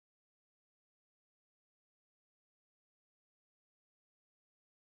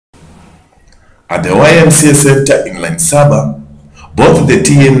At the YMCA Center in Lainisaba, both the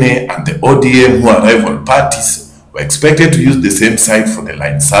TNA and the ODM, who are rival parties, were expected to use the same site for the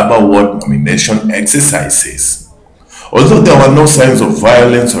Lainisaba ward nomination exercises. Although there were no signs of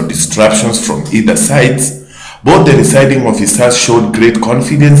violence or disruptions from either sides, both the residing officers showed great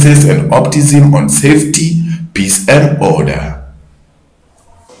confidences and optimism on safety, peace and order.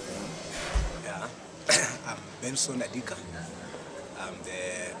 I'm Benson Adika. I'm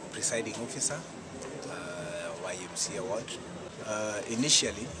the presiding officer, YMCA ward.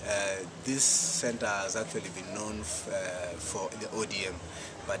 Initially, this center has actually been known for the ODM,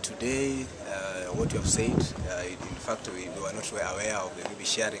 but today, what you have said, in fact, we were not aware of maybe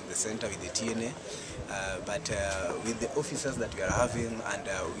sharing the center with the TNA, but with the officers that we are having, and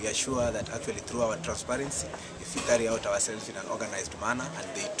we are sure that actually through our transparency, if we carry out ourselves in an organized manner, and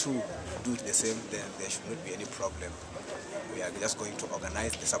they too do it the same, then there should not be any problem. We are just going to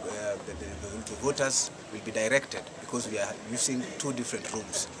organize the voters will be directed because we are using 2 different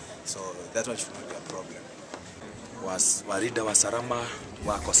rooms, so that one should not be a problem.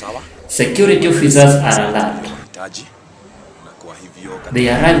 Security officers are alert. They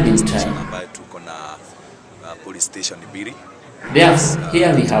arrived in time. Therefore,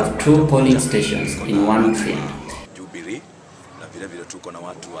 here we have 2 polling stations in one field.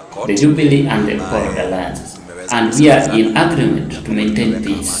 The Jubilee and the Port Alliance, and we are in agreement to maintain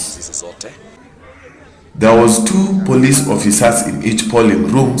peace. There was 2 police officers in each polling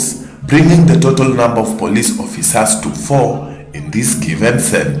rooms, bringing the total number of police officers to 4 in this given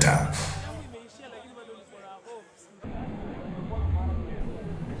center.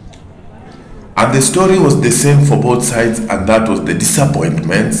 And the story was the same for both sides, and that was the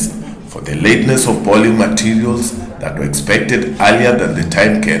disappointments for the lateness of polling materials that were expected earlier than the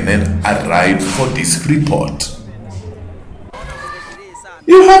time KNN arrived for this report.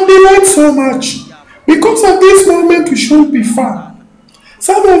 You have delayed so much, because at this moment we should be far.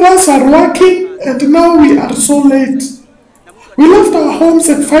 Some of us are working and now we are so late. We left our homes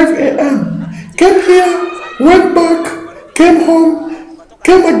at 5 a.m., came here, went back, came home,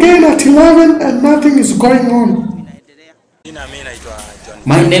 came again at 11 and nothing is going on.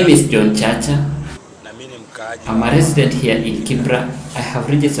 My name is John Chacha. I'm a resident here in Kibra. I have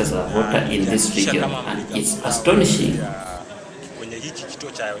registered as a voter in this region, and it's astonishing.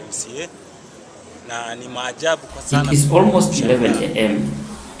 It is almost 11 a.m.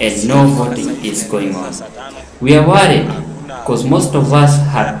 and no voting is going on. We are worried because most of us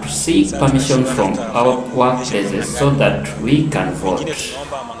had to seek permission from our workplaces so that we can vote.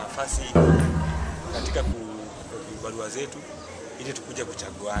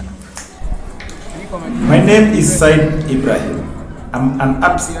 My name is Said Ibrahim. I'm an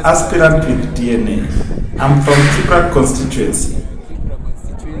aspirant with TNA. I'm from Kibra constituency.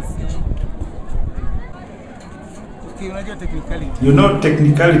 You know,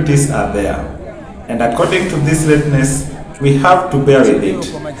 technicalities are there, and according to this lateness, we have to bear with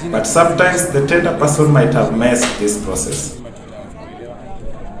it. But sometimes the tender person might have messed this process.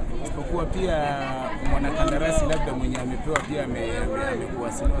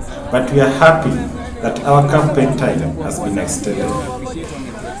 But we are happy that our campaign time has been extended.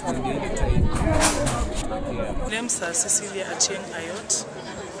 My name is Cecilia Acheng Ayot.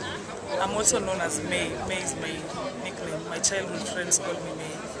 I'm also known as May. May is my nickname. My childhood friends call me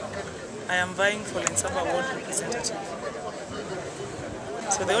May. I am vying for Lainisaba ward representative.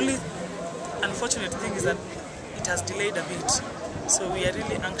 So the only unfortunate thing is that it has delayed a bit. So we are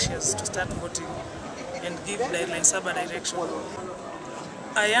really anxious to start voting and give the Lainisaba direction.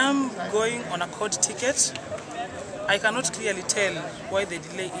 I am going on a court ticket. I cannot clearly tell why the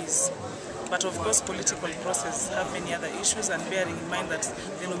delay is. But of course, political process have many other issues, and bearing in mind that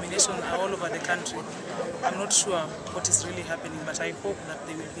the nominations are all over the country, I'm not sure what is really happening, but I hope that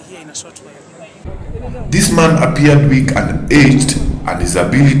they will be here in a short while. This man appeared weak and aged, and his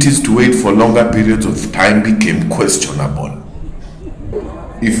abilities to wait for longer periods of time became questionable.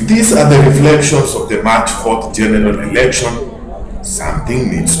 If these are the reflections of the March 4th general election, something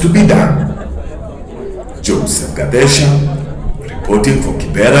needs to be done. Joseph Gadesha, reporting for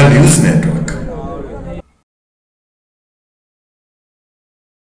Kibera News Network.